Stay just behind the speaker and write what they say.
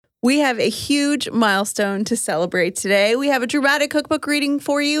We have a huge milestone to celebrate today. We have a dramatic cookbook reading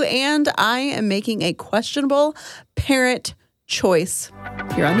for you, and I am making a questionable parent choice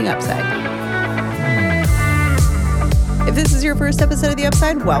here on The Upside. If this is your first episode of The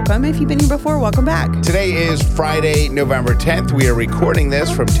Upside, welcome. If you've been here before, welcome back. Today is Friday, November 10th. We are recording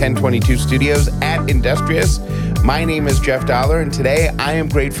this from 1022 Studios at Industrious. My name is Jeff Dollar, and today I am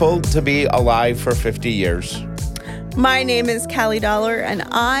grateful to be alive for 50 years. My name is Callie Dollar, and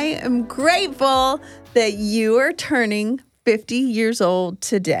I am grateful that you are turning 50 years old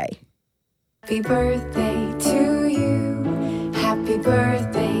today. Happy birthday to you. Happy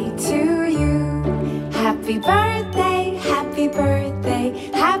birthday to you. Happy birthday, happy birthday,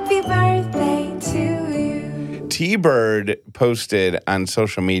 happy birthday to you. T-Bird posted on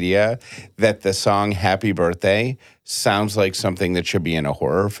social media that the song Happy Birthday sounds like something that should be in a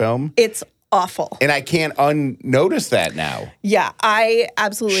horror film. It's awful. And I can't unnotice that now. Yeah, I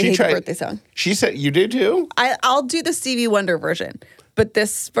absolutely hate the birthday song. She said, you do too? I'll do the Stevie Wonder version, but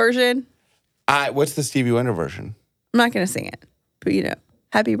this version, What's the Stevie Wonder version? I'm not going to sing it. But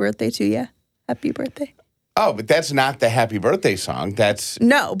happy birthday to you. Happy birthday. Oh, but that's not the Happy Birthday song.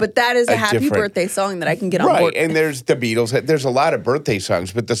 No, but that is a happy birthday song that I can get on board. Right, and there's the Beatles. There's a lot of birthday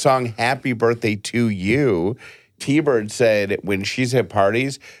songs, but the song Happy Birthday to You, T-Bird said when she's at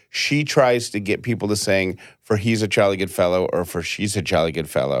parties, she tries to get people to sing for He's a Jolly Good Fellow or for She's a Jolly Good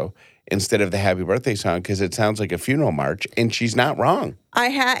Fellow instead of the Happy Birthday song because it sounds like a funeral march, and she's not wrong.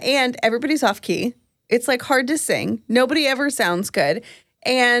 And everybody's off key. It's like hard to sing. Nobody ever sounds good.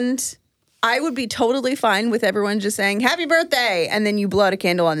 And I would be totally fine with everyone just saying happy birthday and then you blow out a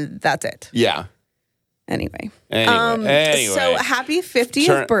candle and that's it. Yeah. Anyway. So happy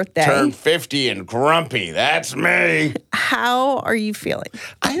 50th birthday. Turn 50 and grumpy. That's me. How are you feeling?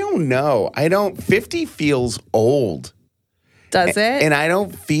 I don't know. 50 feels old. Does it? And I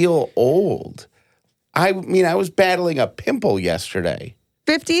don't feel old. I mean, I was battling a pimple yesterday.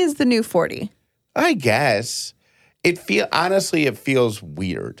 50 is the new 40. I guess. Honestly, it feels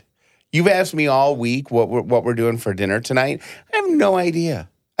weird. You've asked me all week what we're doing for dinner tonight. I have no idea.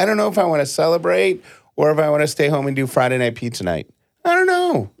 I don't know if I want to celebrate or if I want to stay home and do Friday night pizza night. I don't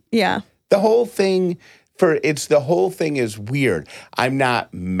know. Yeah. The whole thing is weird. I'm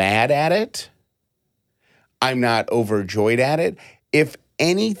not mad at it. I'm not overjoyed at it. If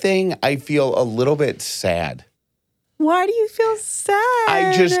anything, I feel a little bit sad. Why do you feel sad?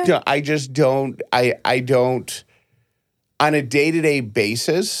 I just don't on a day-to-day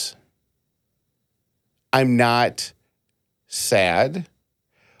basis, I'm not sad,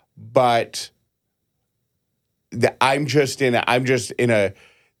 but this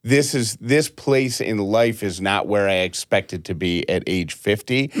place in life is not where I expected to be at age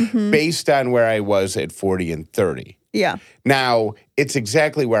 50, based on where I was at 40 and 30. Yeah. Now, it's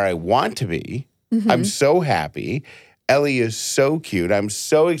exactly where I want to be. I'm so happy. Ellie is so cute. I'm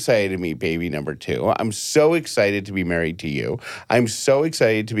so excited to meet baby number 2. I'm so excited to be married to you. I'm so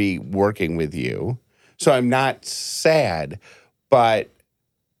excited to be working with you. So I'm not sad, but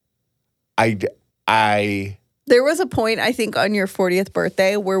There was a point, I think, on your 40th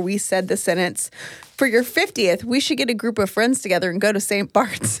birthday where we said the sentence, for your 50th, we should get a group of friends together and go to St.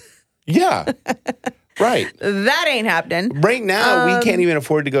 Bart's. Yeah, right. That ain't happening. Right now, we can't even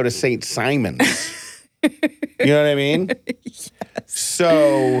afford to go to St. Simon's. You know what I mean? Yes.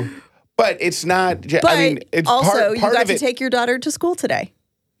 So, but it's not, But it's also, part you got of to it. take your daughter to school today.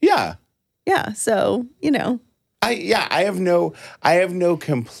 Yeah. Yeah, so, I have no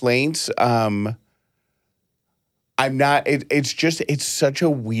complaints. I'm not, it's such a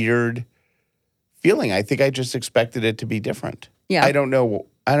weird feeling. I think I just expected it to be different. Yeah. I don't know why.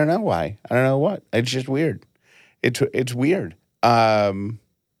 I don't know what. It's just weird. It's weird. But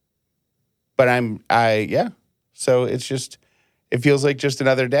So it feels like just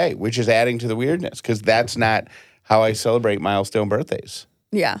another day, which is adding to the weirdness because that's not how I celebrate milestone birthdays.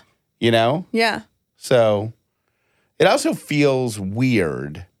 Yeah. You know? Yeah. So it also feels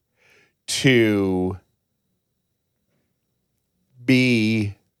weird to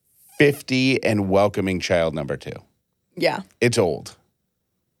be 50 and welcoming child number 2. Yeah. It's old,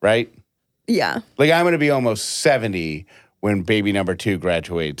 right? Yeah. Like I'm going to be almost 70 when baby number 2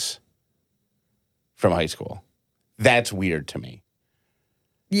 graduates from high school. That's weird to me.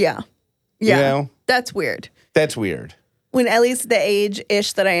 Yeah. Yeah. You know? That's weird. That's weird. When Ellie's the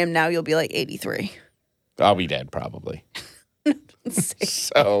age-ish that I am now, you'll be like 83. I'll be dead probably.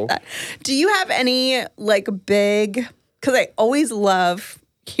 So, do you have any big, because I always love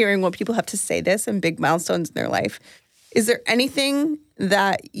hearing what people have to say this and big milestones in their life. Is there anything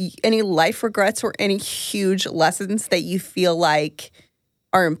any life regrets or any huge lessons that you feel like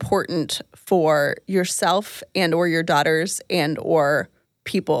are important for yourself and or your daughters and or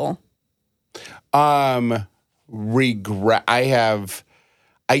people? Regret. I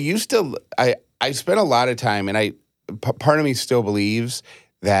spent a lot of time, and part of me still believes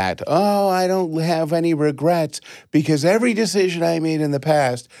that, I don't have any regrets because every decision I made in the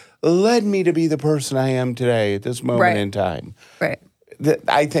past led me to be the person I am today at this moment in time. Right.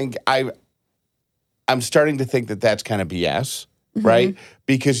 I think I'm starting to think that that's kind of BS, right?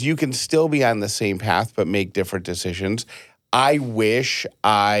 Because you can still be on the same path but make different decisions. I wish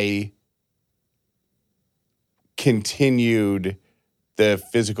I continued the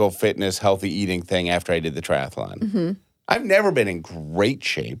physical fitness, healthy eating thing after I did the triathlon. I've never been in great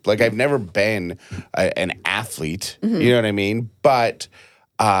shape. Like, I've never been an athlete. You know what I mean? But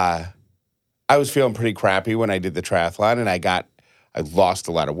I was feeling pretty crappy when I did the triathlon, and I lost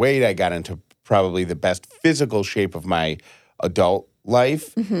a lot of weight. I got into probably the best physical shape of my adult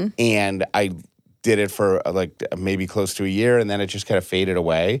life. And I did it for like maybe close to a year, and then it just kind of faded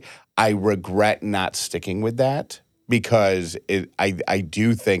away. I regret not sticking with that because I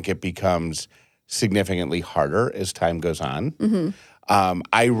do think it becomes significantly harder as time goes on.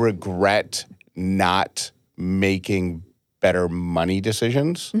 I regret not making better money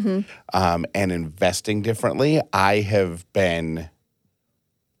decisions and investing differently. I have been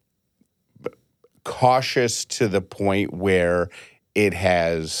cautious to the point where it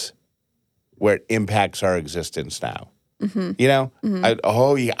impacts our existence now. You know,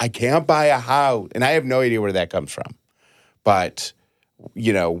 I can't buy a house, and I have no idea where that comes from. But,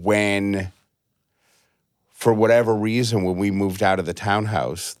 you know, for whatever reason, when we moved out of the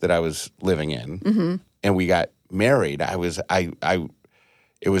townhouse that I was living in and we got married, I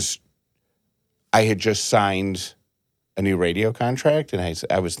had just signed a new radio contract, and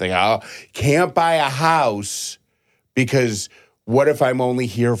I was thinking, can't buy a house because what if I'm only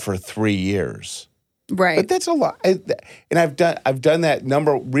here for 3 years? Right. But that's a lot. And I've done that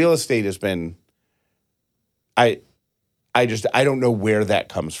number. Real estate has been, I don't know where that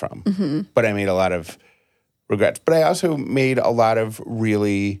comes from, but I made a lot of regrets. But I also made a lot of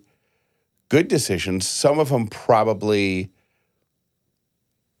really good decisions. Some of them probably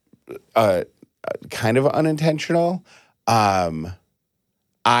kind of unintentional. I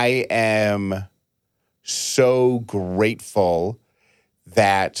am so grateful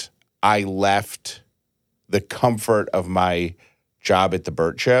that I left the comfort of my job at the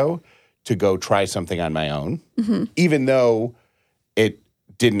Burt Show to go try something on my own, even though it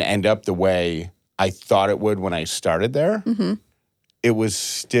didn't end up the way I thought it would when I started there. It was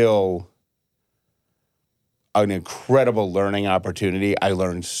still an incredible learning opportunity. I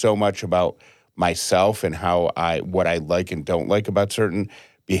learned so much about myself and what I like and don't like about certain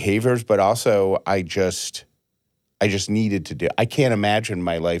behaviors, but also I just needed to do. I can't imagine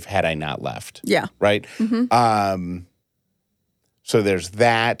my life had I not left. Yeah. Right? So there's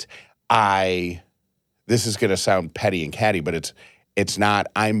that. This is going to sound petty and catty, but it's not.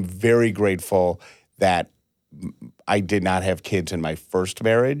 I'm very grateful that I did not have kids in my first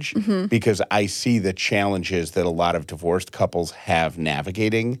marriage because I see the challenges that a lot of divorced couples have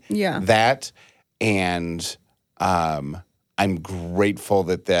navigating that. And I'm grateful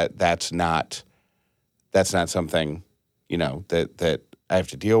that's not something, you know, that I have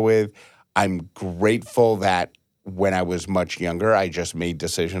to deal with. I'm grateful that when I was much younger, I just made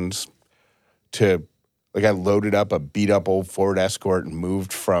decisions I loaded up a beat-up old Ford Escort and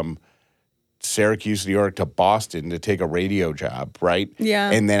moved from Syracuse, New York to Boston to take a radio job, right?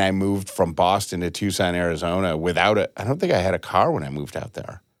 Yeah. And then I moved from Boston to Tucson, Arizona I don't think I had a car when I moved out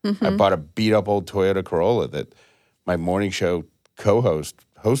there. I bought a beat-up old Toyota Corolla that my morning show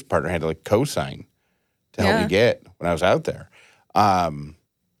host partner had to co-sign to help me get when I was out there. And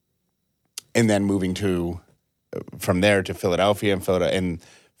then moving from there to Philadelphia and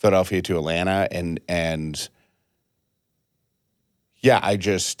Philadelphia to Atlanta. And yeah,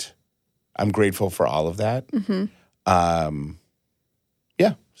 I'm grateful for all of that.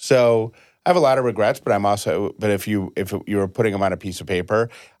 Yeah. So I have a lot of regrets, but if you were putting them on a piece of paper,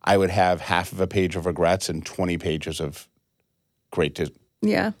 I would have half of a page of regrets and 20 pages of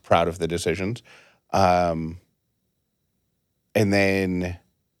proud of the decisions. And then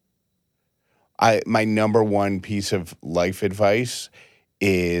my number one piece of life advice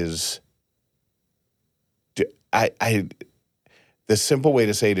is the simple way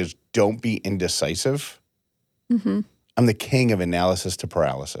to say it is don't be indecisive. I'm the king of analysis to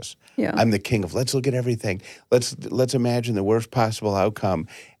paralysis. Yeah. I'm the king of let's look at everything. Let's imagine the worst possible outcome.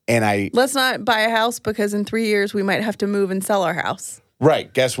 And let's not buy a house because in 3 years we might have to move and sell our house.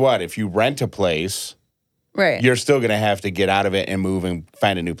 Right. Guess what? If you rent a place, Right. You're still going to have to get out of it and move and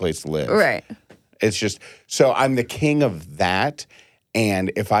find a new place to live. Right. It's just, so I'm the king of that.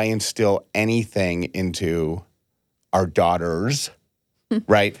 And if I instill anything into our daughters,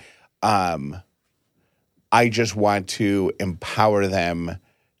 right, I just want to empower them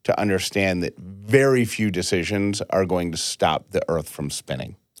to understand that very few decisions are going to stop the earth from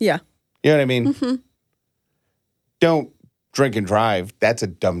spinning. Yeah. You know what I mean? Don't drink and drive. That's a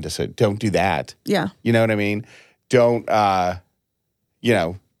dumb decision. Don't do that. Yeah. You know what I mean? Don't,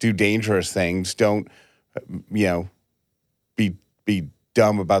 do dangerous things. Don't, be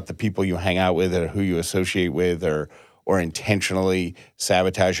dumb about the people you hang out with or who you associate with or intentionally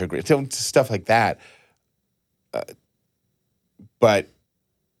sabotage your stuff like that. But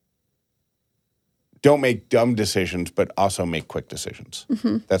don't make dumb decisions, but also make quick decisions.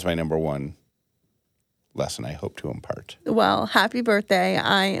 That's my number one lesson I hope to impart. Well, happy birthday.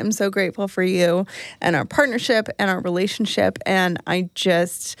 I am so grateful for you and our partnership and our relationship. And I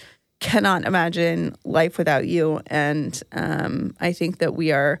just cannot imagine life without you. And I think that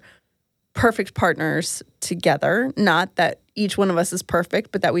we are perfect partners together. Not that each one of us is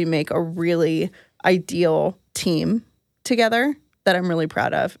perfect, but that we make a really ideal team together that I'm really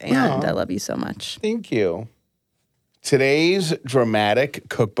proud of. And I love you so much. Thank you. Today's dramatic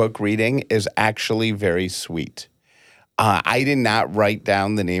cookbook reading is actually very sweet. I did not write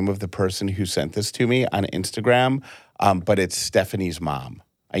down the name of the person who sent this to me on Instagram, but it's Stephanie's mom.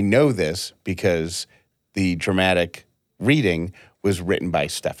 I know this because the dramatic reading was written by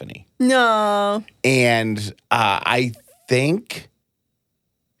Stephanie. No. And I think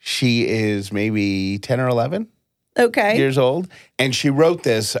she is maybe 10 or 11 Okay. years old. And she wrote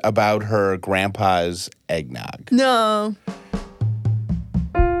this about her grandpa's eggnog. No.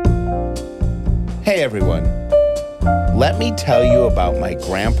 Hey, everyone. Let me tell you about my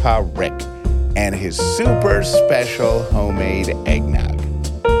grandpa Rick and his super special homemade eggnog.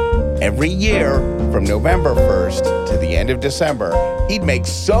 Every year, from November 1st to the end of December, he'd make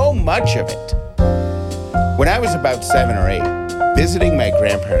so much of it. When I was about 7 or 8, visiting my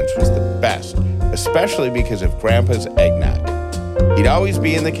grandparents was the best, especially because of Grandpa's eggnog. He'd always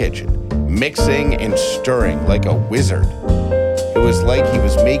be in the kitchen, mixing and stirring like a wizard. It was like he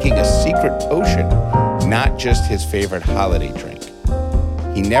was making a secret potion, not just his favorite holiday drink.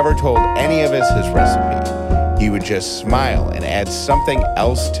 He never told any of us his recipe. He would just smile and add something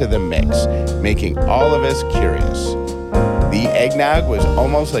else to the mix, making all of us curious. The eggnog was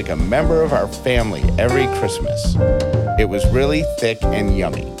almost like a member of our family every Christmas. It was really thick and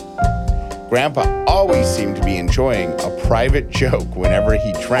yummy. Grandpa always seemed to be enjoying a private joke whenever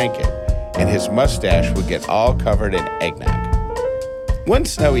he drank it, and his mustache would get all covered in eggnog. One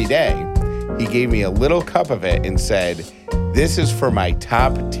snowy day, he gave me a little cup of it and said, "This is for my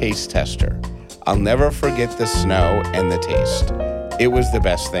top taste tester. I'll never forget the snow and the taste. It was the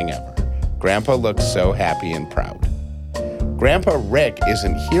best thing ever." Grandpa looked so happy and proud. Grandpa Rick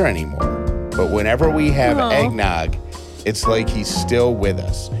isn't here anymore, but whenever we have eggnog, it's like he's still with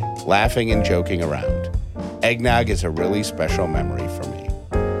us, laughing and joking around. Eggnog is a really special memory for me.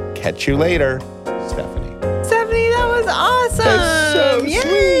 Catch you later, Stephanie. Stephanie, that was awesome. That's so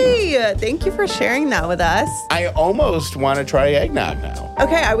Yay. Thank you for sharing that with us. I almost want to try eggnog now.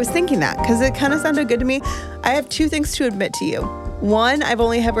 Okay, I was thinking that because it kind of sounded good to me. I have two things to admit to you. One, I've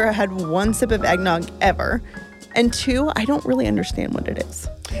only ever had one sip of eggnog ever. And two, I don't really understand what it is.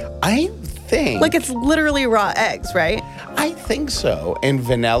 I think... Like, it's literally raw eggs, right? I think so. And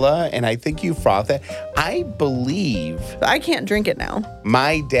vanilla, and I think you froth it. I believe But I can't drink it now.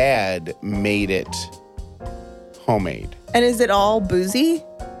 my dad made it homemade. And is it all boozy?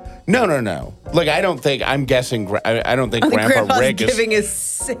 No. Like, I don't think, I'm guessing, I don't think I think Grandpa Grandpa's Rick giving his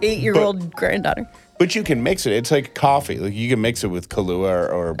 8-year-old granddaughter. But you can mix it. It's like coffee. Like, you can mix it with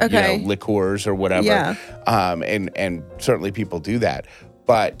Kahlua or Okay. liqueurs or whatever. Yeah. And certainly people do that.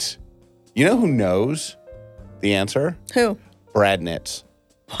 But you know who knows the answer? Who? Brad Nitz.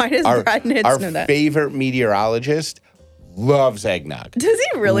 Why does Brad Nitz Our know that? favorite meteorologist loves eggnog. Does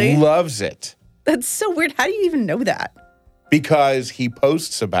he really? Loves it. That's so weird. How do you even know that? Because he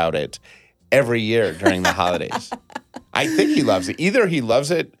posts about it every year during the holidays. I think he loves it. Either he loves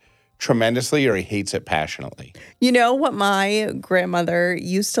it tremendously or he hates it passionately. You know what my grandmother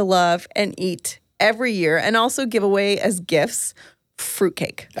used to love and eat every year and also give away as gifts?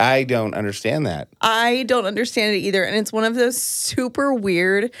 Fruitcake. I don't understand that. I don't understand it either. And it's one of those super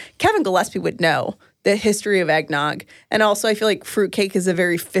weird. Kevin Gillespie would know the history of eggnog. And also, I feel like fruitcake is a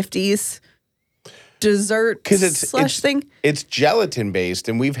very 50s dessert slush thing. It's gelatin based,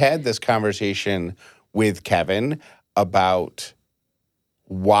 and we've had this conversation with Kevin about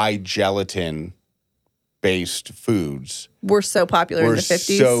why gelatin based foods We're so popular in were the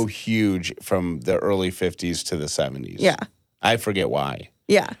 50s. so huge from the early 50s to the 70s. Yeah. I forget why,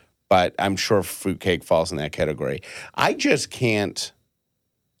 Yeah. but I'm sure fruitcake falls in that category. I just can't,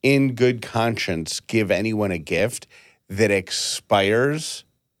 in good conscience, give anyone a gift that expires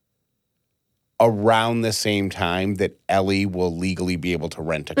around the same time that Ellie will legally be able to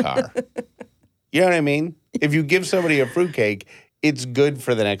rent a car. You know what I mean? If you give somebody a fruitcake, it's good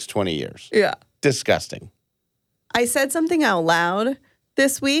for the next 20 years. Yeah. Disgusting. I said something out loud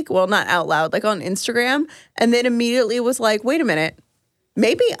this week. Well, not out loud, like on Instagram. And then immediately was like, wait a minute.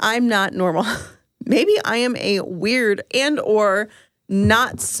 Maybe I'm not normal. Maybe I am a weird and or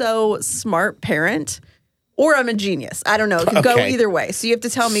not so smart parent. Or I'm a genius. I don't know. It could go Okay. either way. So you have to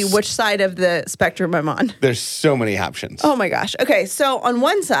tell me which side of the spectrum I'm on. There's so many options. Oh my gosh. Okay. So on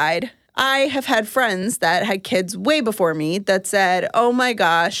one side, I have had friends that had kids way before me that said, oh my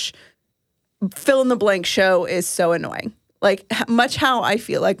gosh, fill in the blank show is so annoying. Like much how I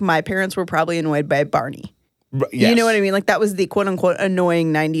feel like my parents were probably annoyed by Barney. Yes. You know what I mean? Like that was the quote unquote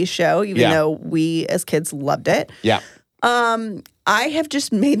annoying 90s show, even Yeah. though we as kids loved it. Yeah. I have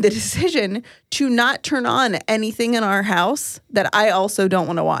just made the decision to not turn on anything in our house that I also don't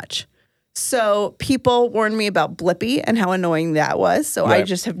want to watch. So people warned me about Blippi and how annoying that was. So I Right.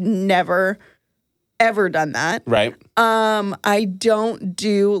 just have never, ever done that. Right. I don't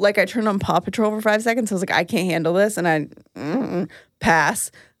do, like I turned on Paw Patrol for 5 seconds. I was like, I can't handle this. And I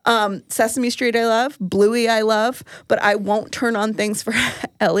pass. Sesame Street I love, Bluey I love, but I won't turn on things for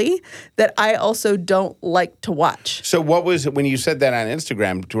Ellie that I also don't like to watch. So what was it when you said that on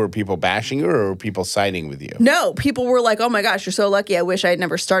Instagram? Were people bashing you or were people siding with you? No, people were like, oh my gosh, you're so lucky. I wish I had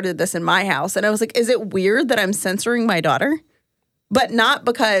never started this in my house. And I was like, is it weird that I'm censoring my daughter? But not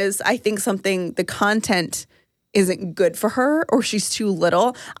because I think the content isn't good for her or she's too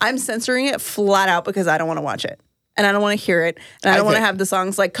little. I'm censoring it flat out because I don't want to watch it. And I don't want to hear it. And I don't want to have the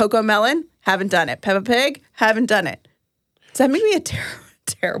songs like Coco Melon, haven't done it. Peppa Pig, haven't done it. Does that make me a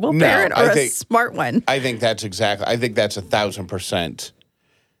terrible No, parent I or a think- smart one? I think that's 1,000%.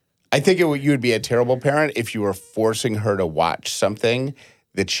 I think you would be a terrible parent if you were forcing her to watch something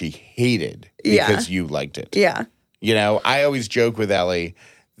that she hated because you liked it. Yeah. You know, I always joke with Ellie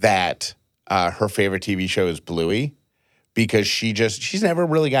that her favorite TV show is Bluey because she's never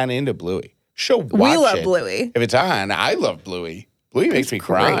really gotten into Bluey. She'll watch We love it. Bluey. If it's on, I love Bluey. Bluey makes me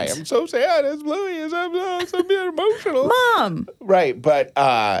cry. great. I'm so sad. It's Bluey. I'm so emotional. Mom. Right, but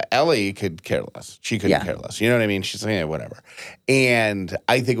Ellie could care less. She couldn't Yeah. care less. You know what I mean? She's like, yeah, whatever. And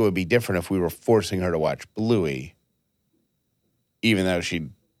I think it would be different if we were forcing her to watch Bluey, even though she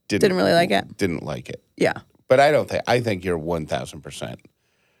Didn't really like it. Didn't like it. Yeah. But I think you're 1,000%.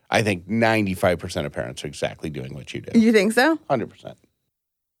 I think 95% of parents are exactly doing what you do. You think so? 100%.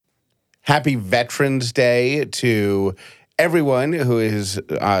 Happy Veterans Day to everyone who has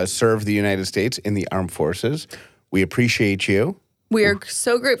served the United States in the armed forces. We appreciate you. We are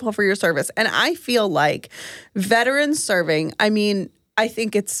so grateful for your service. And I feel like veterans serving, I mean, I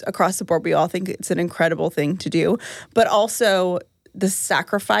think it's across the board. We all think it's an incredible thing to do, but also the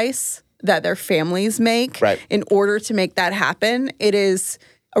sacrifice that their families make Right. in order to make that happen. It is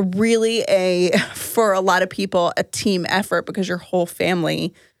for a lot of people, a team effort because your whole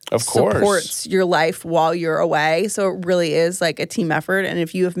family Of course. supports your life while you're away. So it really is like a team effort. And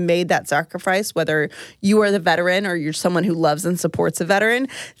if you have made that sacrifice, whether you are the veteran or you're someone who loves and supports a veteran,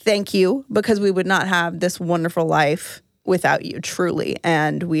 thank you, because we would not have this wonderful life without you, truly.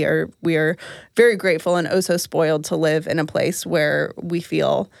 And we are very grateful and oh so spoiled to live in a place where we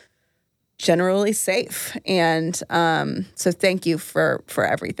feel generally safe. And so thank you for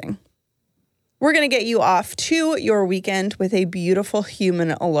everything. We're going to get you off to your weekend with a beautiful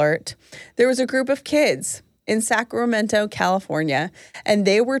human alert. There was a group of kids in Sacramento, California, and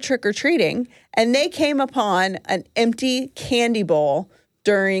they were trick-or-treating, and they came upon an empty candy bowl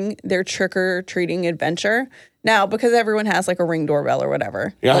during their trick-or-treating adventure. Now, because everyone has like a Ring doorbell or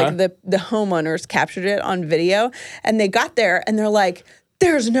whatever, like the homeowners captured it on video, and they got there and they're like,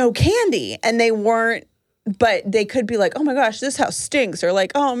 there's no candy. And they weren't, but they could be like, oh my gosh, this house stinks. Or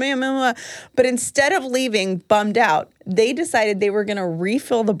like, oh man, blah, blah. But instead of leaving bummed out, they decided they were going to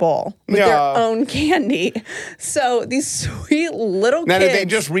refill the bowl with their own candy. So these sweet little Now, kids. did they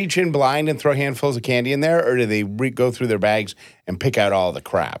just reach in blind and throw handfuls of candy in there, or did they go through their bags and pick out all the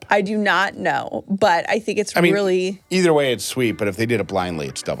crap? I do not know, but I think it's really... Either way, it's sweet, but if they did it blindly,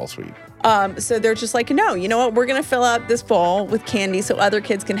 it's double sweet. So they're just like, no, you know what? We're going to fill up this bowl with candy so other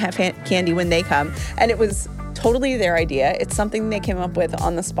kids can have candy when they come. And it was totally their idea. It's something they came up with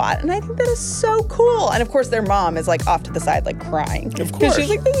on the spot. And I think that is so cool. And of course, their mom is like off to the side, like crying. Of course. Because she's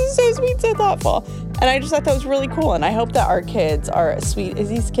like, this is so sweet, so thoughtful. And I just thought that was really cool. And I hope that our kids are as sweet as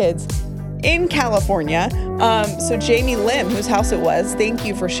these kids in California. So Jamie Lim, whose house it was, thank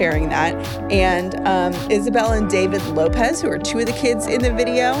you for sharing that. And Isabel and David Lopez, who are two of the kids in the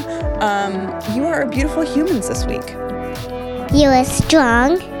video, you are beautiful humans this week. You are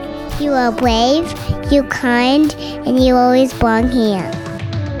strong, you are brave, you're kind, and you always belong here.